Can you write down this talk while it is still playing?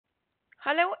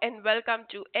Hello and welcome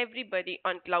to everybody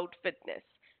on Cloud Fitness.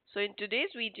 So in today's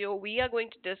video, we are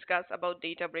going to discuss about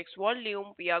Databricks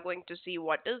Volume. We are going to see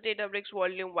what is Databricks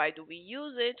Volume, why do we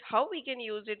use it, how we can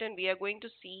use it, and we are going to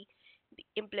see the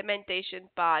implementation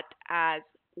part as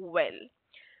well.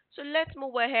 So let's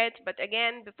move ahead. But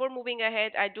again, before moving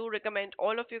ahead, I do recommend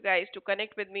all of you guys to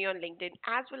connect with me on LinkedIn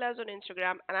as well as on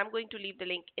Instagram, and I'm going to leave the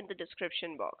link in the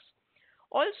description box.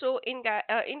 Also, in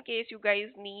case you guys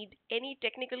need any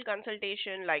technical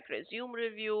consultation like resume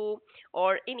review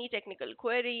or any technical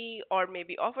query or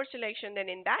maybe offer selection, then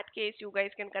in that case, you guys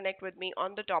can connect with me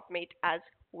on the top mate as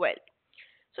well.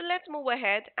 So let's move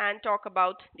ahead and talk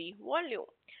about the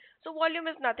volume. So volume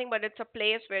is nothing but it's a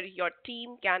place where your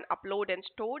team can upload and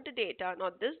store the data.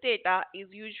 Now this data is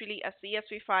usually a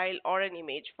CSV file or an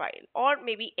image file or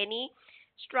maybe any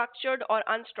structured or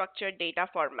unstructured data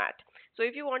format. So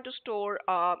if you want to store,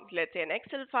 let's say an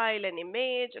Excel file, an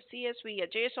image, a CSV, a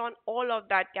JSON, all of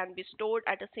that can be stored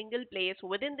at a single place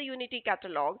within the Unity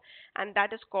catalog, and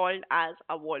that is called as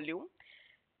a volume.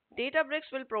 Databricks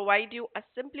will provide you a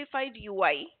simplified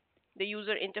UI, the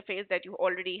user interface that you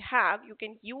already have. You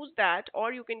can use that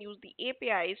or you can use the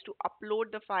APIs to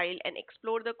upload the file and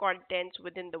explore the contents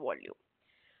within the volume.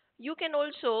 You can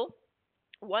also,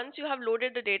 once you have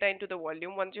loaded the data into the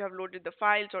volume, once you have loaded the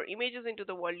files or images into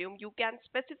the volume, you can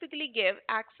specifically give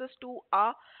access to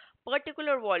a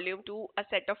particular volume to a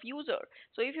set of user.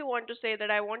 So if you want to say that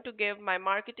I want to give my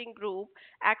marketing group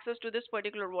access to this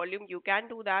particular volume, you can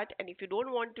do that. And if you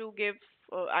don't want to give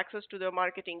access to the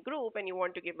marketing group and you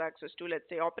want to give access to, let's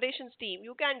say, operations team,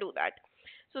 you can do that.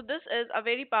 So this is a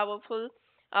very powerful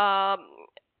um,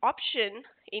 option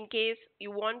in case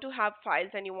you want to have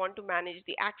files and you want to manage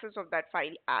the access of that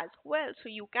file as well. So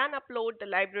you can upload the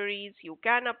libraries, you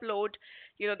can upload,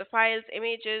 the files,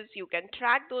 images, you can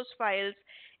track those files,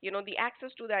 the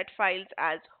access to that files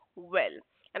as well.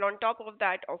 And on top of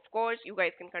that, of course, you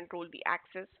guys can control the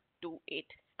access to it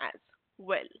as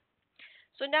well.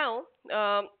 So now,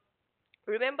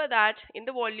 remember that in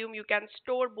the volume you can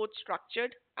store both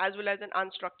structured as well as an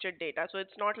unstructured data. So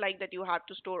it's not like that you have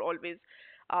to store always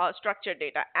structured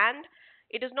data, and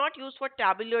it is not used for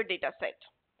tabular data set.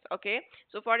 Okay,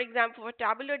 so for example, for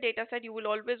tabular data set you will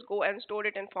always go and store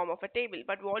it in form of a table,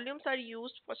 but volumes are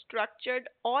used for structured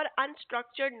or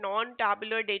unstructured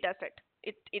non-tabular data set.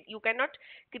 You cannot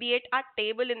create a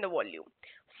table in the volume.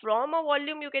 From a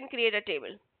volume you can create a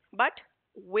table, but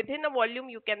within a volume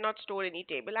you cannot store any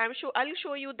table. I'll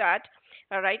show you that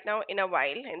right now in a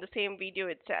while in the same video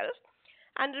itself.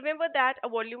 And remember that a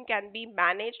volume can be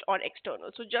managed or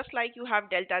external. So just like you have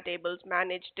delta tables,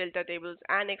 managed delta tables,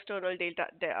 and external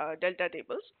delta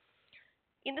tables,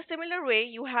 in the similar way,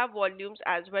 you have volumes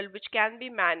as well, which can be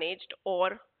managed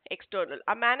or external.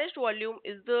 A managed volume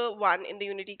is the one in the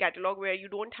Unity catalog where you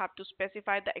don't have to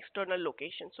specify the external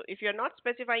location. So if you're not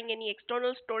specifying any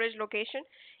external storage location,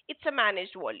 it's a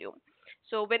managed volume.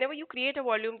 So whenever you create a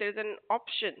volume, there is an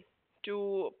option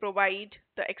to provide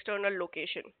the external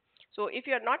location. So if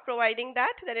you're not providing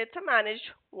that, then it's a managed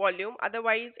volume.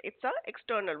 Otherwise, it's a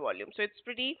external volume. So it's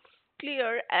pretty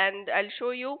clear, and I'll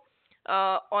show you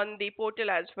on the portal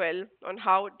as well on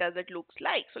how does it looks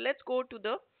like. So let's go to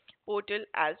the portal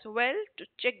as well to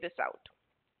check this out.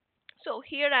 So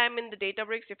here I am in the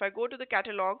Databricks. If I go to the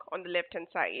catalog on the left hand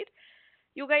side,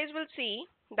 you guys will see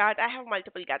that I have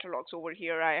multiple catalogs over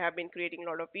here. I have been creating a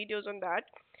lot of videos on that.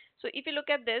 So if you look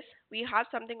at this, we have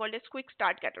something called as quick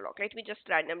start catalog. Let me just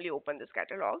randomly open this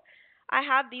catalog. I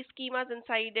have these schemas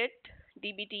inside it,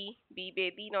 dbt,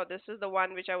 bbd. Now this is the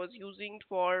one which I was using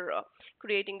for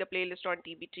creating the playlist on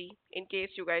dbt. In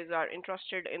case you guys are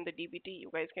interested in the dbt,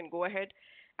 you guys can go ahead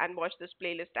and watch this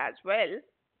playlist as well.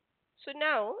 So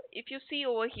now, if you see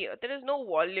over here, there is no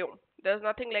volume. There's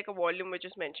nothing like a volume which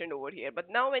is mentioned over here. But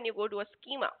now when you go to a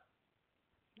schema,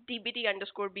 dbt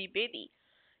underscore bbd,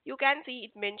 you can see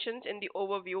it mentions in the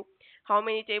overview how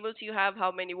many tables you have,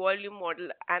 how many volume, model,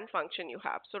 and function you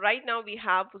have. So right now we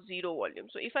have 0 volume.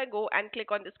 So if I go and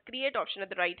click on this create option at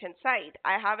the right hand side,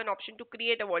 I have an option to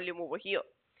create a volume over here.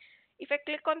 If I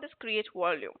click on this create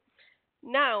volume,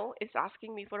 now it's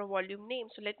asking me for a volume name.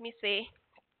 So let me say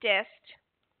test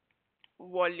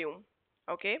volume.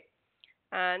 Okay,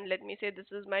 and let me say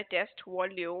this is my test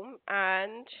volume,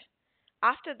 and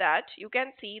after that you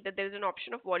can see that there is an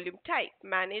option of volume type,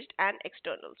 managed and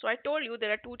external. So I told you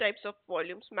there are two types of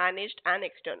volumes, managed and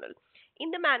external. In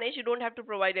the managed you don't have to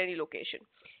provide any location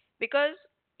because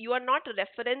you are not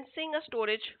referencing a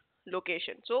storage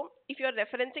location. So if you are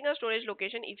referencing a storage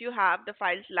location, if you have the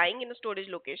files lying in a storage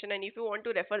location and if you want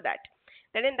to refer that,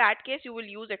 then in that case you will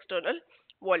use external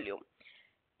volume.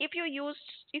 if you use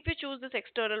if you choose this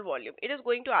external volume, it is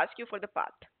going to ask you for the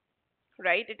path,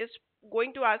 right? It is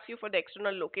going to ask you for the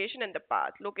external location and the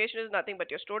path. Location is nothing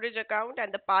but your storage account,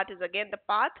 and the path is again the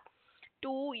path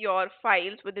to your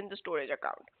files within the storage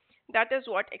account. That is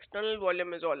what external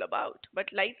volume is all about. But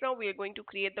right now we are going to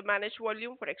create the managed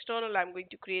volume. For external, I'm going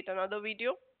to create another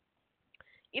video.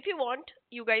 If you want,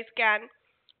 you guys can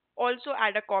also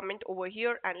add a comment over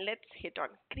here, and let's hit on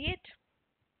create.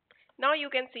 Now you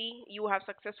can see you have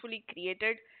successfully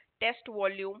created test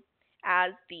volume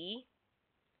as the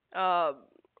uh,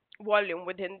 volume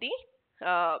within the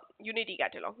Unity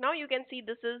catalog. Now you can see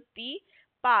this is the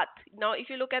path. Now if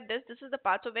you look at this, this is the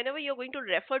path. So whenever you're going to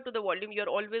refer to the volume, you're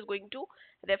always going to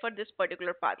refer this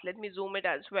particular path. Let me zoom it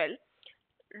as well.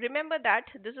 Remember that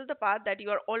this is the path that you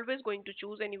are always going to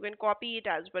choose, and you can copy it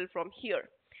as well from here.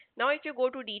 Now if you go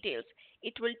to details,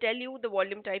 it will tell you the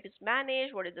volume type is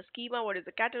managed, what is the schema, what is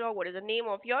the catalog, what is the name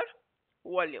of your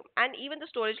volume, and even the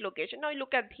storage location. Now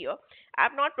look at here, I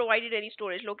have not provided any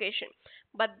storage location,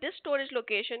 but this storage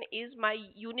location is my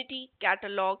Unity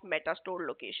catalog metastore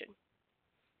location.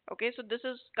 Okay, so this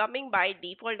is coming by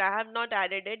default. I have not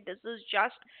added it. This is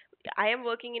just, I am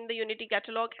working in the Unity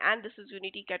catalog, and this is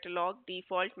Unity catalog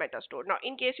default metastore. Now,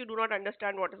 in case you do not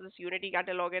understand what is this Unity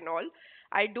catalog and all,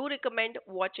 I do recommend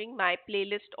watching my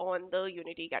playlist on the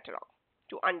Unity catalog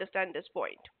to understand this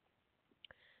point.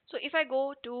 So if I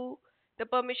go to the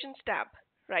permissions tab,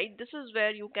 right, this is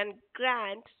where you can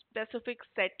grant specific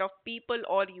set of people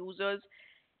or users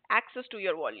access to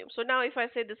your volume. So now if I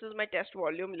say this is my test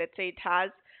volume, let's say it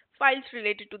has files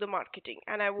related to the marketing,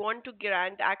 and I want to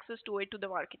grant access to it to the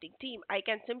marketing team, I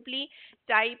can simply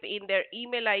type in their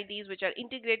email IDs which are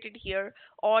integrated here,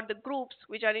 or the groups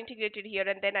which are integrated here,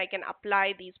 and then I can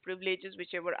apply these privileges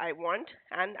whichever I want,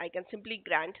 and I can simply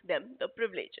grant them the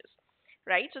privileges.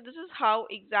 Right, so this is how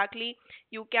exactly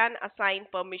you can assign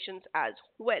permissions as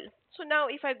well. So now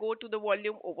if I go to the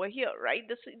volume over here, right,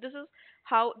 this is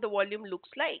how the volume looks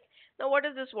like. Now what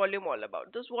is this volume all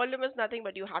about? This volume is nothing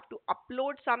but you have to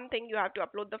upload something. You have to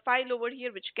upload the file over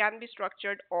here, which can be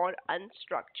structured or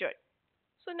unstructured.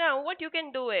 So now what you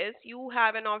can do is you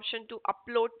have an option to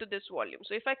upload to this volume.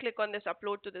 So if I click on this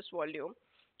upload to this volume,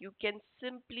 you can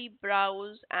simply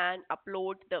browse and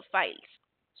upload the files.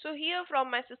 So here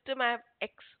from my system, I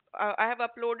have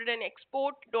uploaded an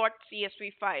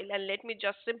export.csv file, and let me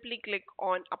just simply click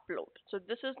on upload. So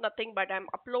this is nothing but I'm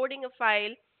uploading a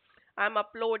file. I'm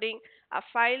uploading a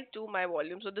file to my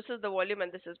volume. So this is the volume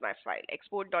and this is my file,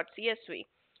 export.csv.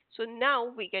 So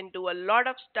now we can do a lot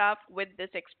of stuff with this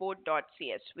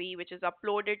export.csv, which is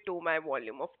uploaded to my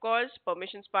volume. Of course,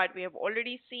 permissions part we have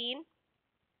already seen.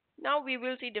 Now we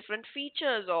will see different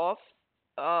features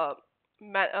uh,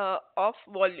 of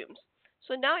volumes.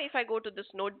 So now if I go to this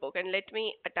notebook and let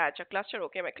me attach a cluster,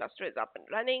 okay, my cluster is up and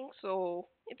running, so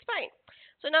it's fine.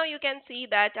 So now you can see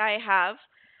that I have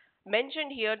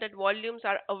mentioned here that volumes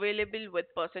are available with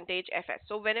 %fs.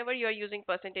 So whenever you are using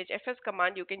 %fs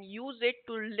command, you can use it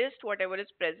to list whatever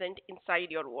is present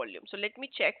inside your volume. So let me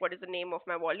check what is the name of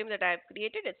my volume that I have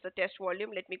created. It's the test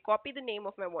volume. Let me copy the name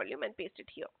of my volume and paste it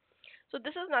here. So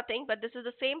this is nothing but this is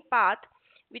the same path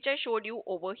which I showed you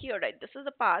over here, right? This is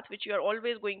the path which you are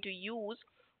always going to use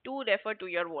to refer to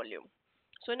your volume.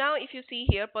 So now if you see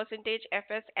here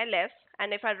 %fsls,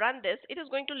 and if I run this, it is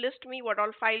going to list me what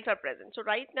all files are present. So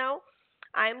right now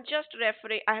I am just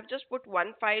referring, I have just put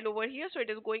one file over here, so it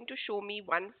is going to show me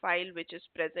one file which is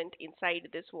present inside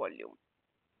this volume.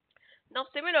 Now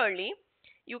similarly,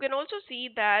 you can also see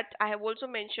that I have also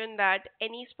mentioned that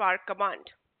any Spark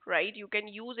command, right? You can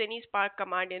use any Spark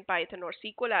command in Python or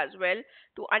SQL as well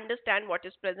to understand what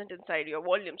is present inside your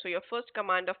volume. So your first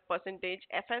command of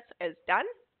 %fs is done.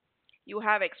 You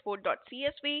have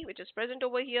export.csv which is present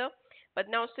over here. But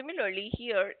now similarly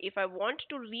here, if I want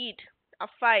to read a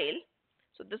file,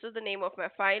 so this is the name of my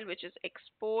file, which is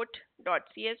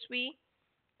export.csv,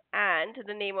 and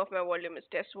the name of my volume is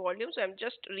test volume. So I'm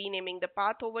just renaming the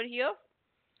path over here.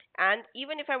 And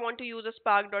even if I want to use a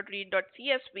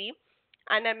spark.read.csv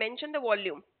and I mention the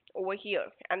volume over here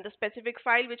and the specific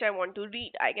file which I want to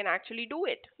read, I can actually do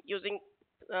it using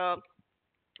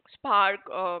Spark,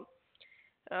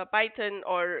 Python,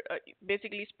 or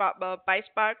basically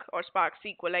PySpark or Spark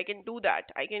SQL. I can do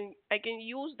that. I can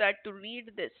use that to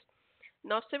read this.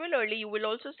 Now similarly, you will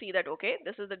also see that okay,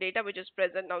 this is the data which is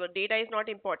present. Now the data is not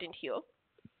important here.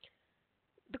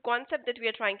 The concept that we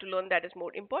are trying to learn, that is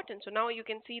more important. So now you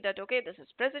can see that okay, this is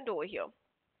present over here.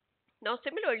 Now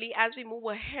similarly, as we move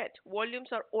ahead, volumes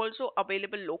are also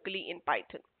available locally in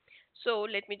Python. So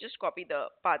let me just copy the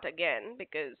path again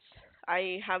because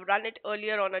I have run it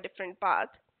earlier on a different path.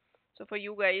 So for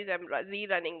you guys, I'm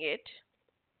rerunning it.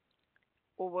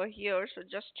 over here. So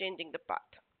just changing the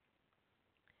path.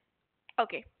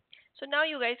 Okay. So now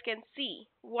you guys can see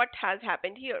what has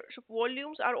happened here. So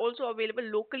volumes are also available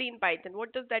locally in Python.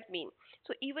 What does that mean?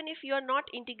 So even if you are not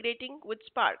integrating with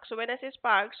Spark, so when I say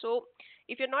Spark, so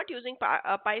if you're not using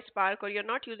PySpark or you're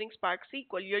not using Spark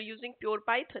SQL, you're using pure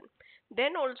Python,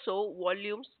 then also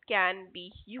volumes can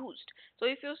be used. So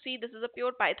if you see, this is a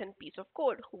pure Python piece of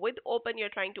code. With open,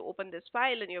 you're trying to open this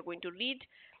file and you're going to read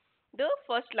the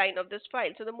first line of this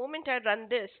file. So the moment I run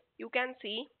this, you can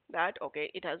see that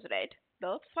okay, it has read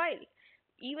the file.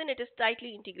 Even it is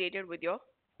tightly integrated with your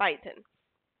Python.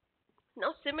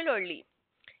 Now similarly,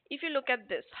 if you look at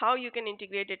this, how you can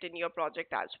integrate it in your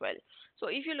project as well. So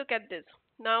if you look at this,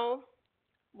 now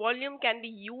volume can be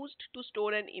used to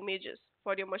store an images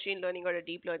for your machine learning or a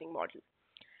deep learning model.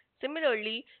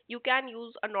 Similarly, you can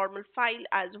use a normal file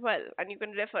as well and you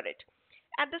can refer it.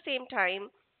 At the same time,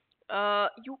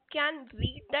 you can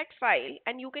read that file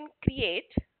and you can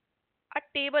create a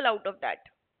table out of that.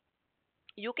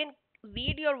 You can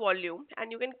read your volume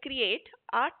and you can create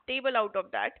a table out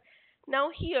of that. Now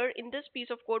here in this piece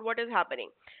of code, what is happening?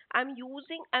 I'm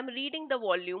reading the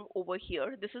volume over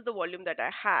here. This is the volume that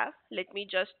I have. Let me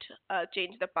just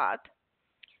change the path.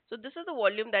 So this is the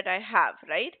volume that I have,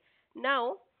 right?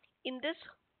 Now in this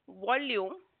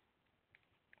volume,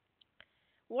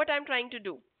 what I'm trying to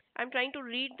do, I'm trying to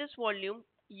read this volume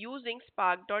using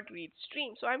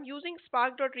spark.readstream. So I'm using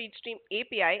spark.readstream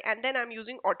API and then I'm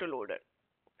using autoloader.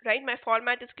 Right, my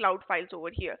format is cloud files over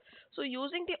here. So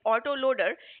using the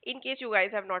autoloader, in case you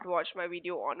guys have not watched my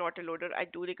video on autoloader, I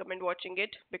do recommend watching it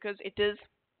because it is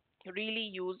really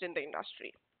used in the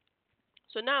industry.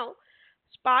 So now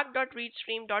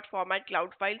spark.readstream.format cloud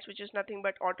files, which is nothing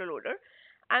but autoloader.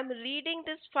 I'm reading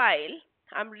this file,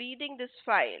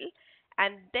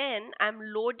 and then I'm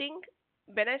loading.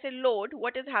 When I say load,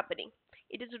 what is happening?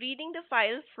 It is reading the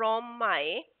file from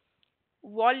my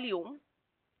volume,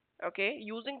 okay,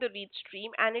 using the read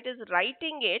stream, and it is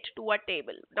writing it to a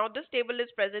table. Now this table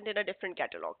is present in a different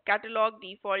catalog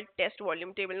default test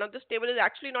volume table. Now this table is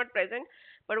actually not present,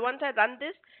 but once I run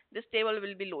this table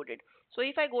will be loaded. So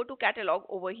if I go to catalog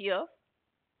over here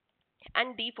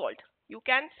and default, you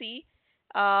can see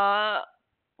uh,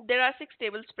 there are 6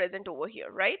 tables present over here,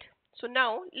 right? So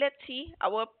now let's see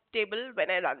our table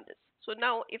when I run this. So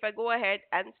now if I go ahead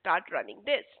and start running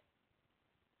this,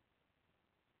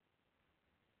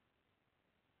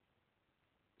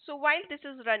 so while this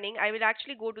is running, I will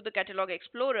actually go to the Catalog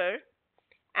Explorer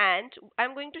and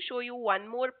I'm going to show you one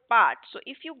more part. So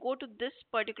if you go to this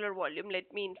particular volume,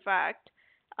 let me in fact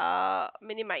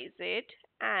minimize it.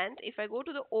 And if I go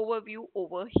to the overview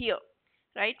over here,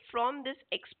 right, from this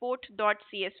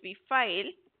export.csv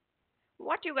file,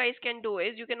 what you guys can do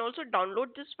is you can also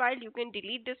download this file, you can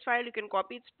delete this file, you can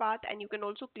copy its path, and you can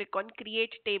also click on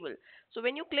create table. So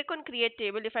when you click on create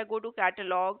table, if I go to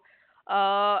catalog,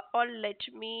 or let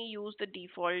me use the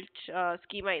default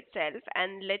schema itself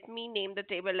and let me name the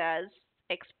table as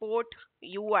export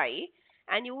UI,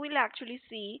 and you will actually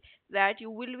see that you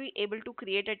will be able to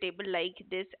create a table like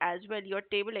this as well. Your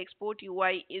table export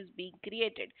UI is being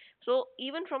created. So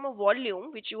even from a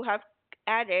volume which you have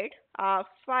added a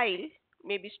file,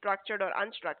 maybe structured or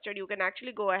unstructured, you can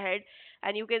actually go ahead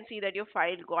and you can see that your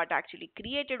file got actually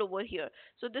created over here.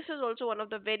 So this is also one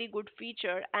of the very good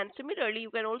feature, and similarly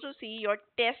you can also see your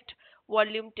test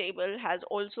volume table has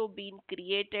also been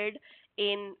created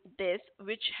in this,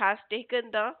 which has taken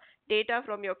the data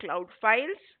from your cloud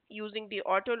files using the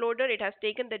autoloader. It has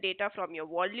taken the data from your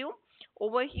volume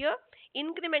over here.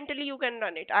 Incrementally you can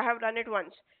run it. I have run it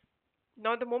once.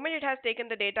 Now the moment it has taken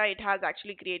the data, it has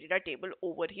actually created a table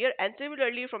over here, and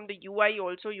similarly from the UI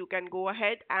also you can go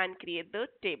ahead and create the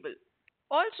table.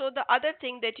 Also the other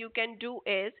thing that you can do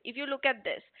is, if you look at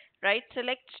this, right,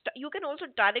 you can also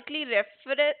directly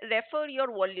refer your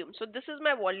volume. So this is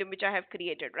my volume which I have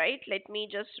created, right? Let me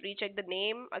just recheck the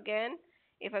name again.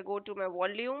 If I go to my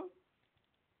volume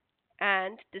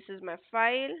and this is my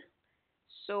file,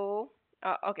 so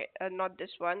okay, not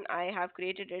this one. I have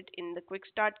created it in the quick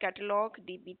start catalog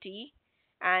dbt,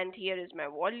 and here is my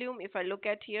volume. If I look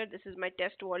at here, this is my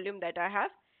test volume that I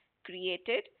have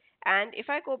created. And if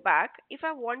I go back, if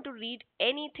I want to read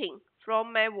anything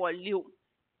from my volume,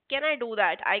 can I do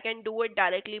that? I can do it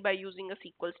directly by using a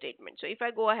SQL statement. So if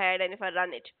I go ahead and if I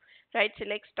run it, right,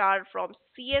 select star from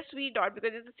CSV dot,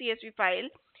 because it's a CSV file,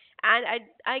 and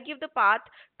I give the path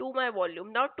to my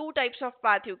volume. Now two types of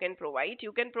path you can provide.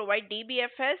 You can provide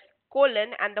dbfs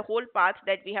colon and the whole path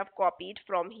that we have copied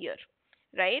from here,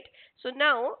 right? So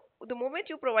now the moment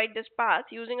you provide this path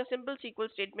using a simple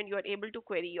SQL statement, you are able to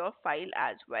query your file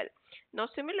as well. Now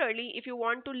similarly, if you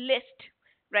want to list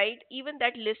right? Even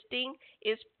that listing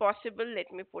is possible.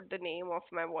 Let me put the name of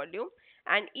my volume.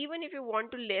 And even if you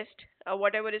want to list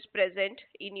whatever is present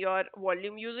in your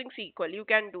volume using SQL, you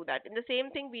can do that. And the same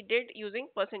thing we did using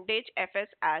percentage fs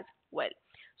as well.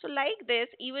 So like this,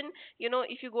 even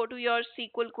if you go to your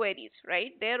SQL queries,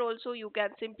 right, there also you can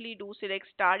simply do select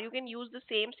star. You can use the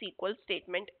same SQL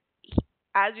statement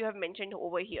as you have mentioned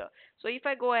over here. So if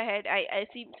I go ahead, I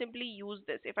simply use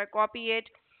this. If I copy it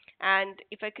and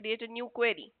if I create a new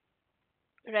query,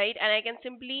 right, and I can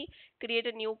simply create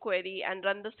a new query and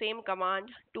run the same command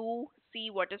to see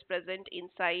what is present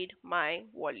inside my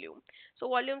volume. So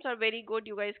volumes are very good.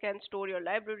 You guys can store your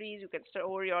libraries, you can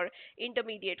store your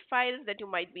intermediate files that you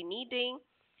might be needing.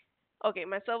 Okay,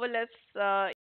 my serverless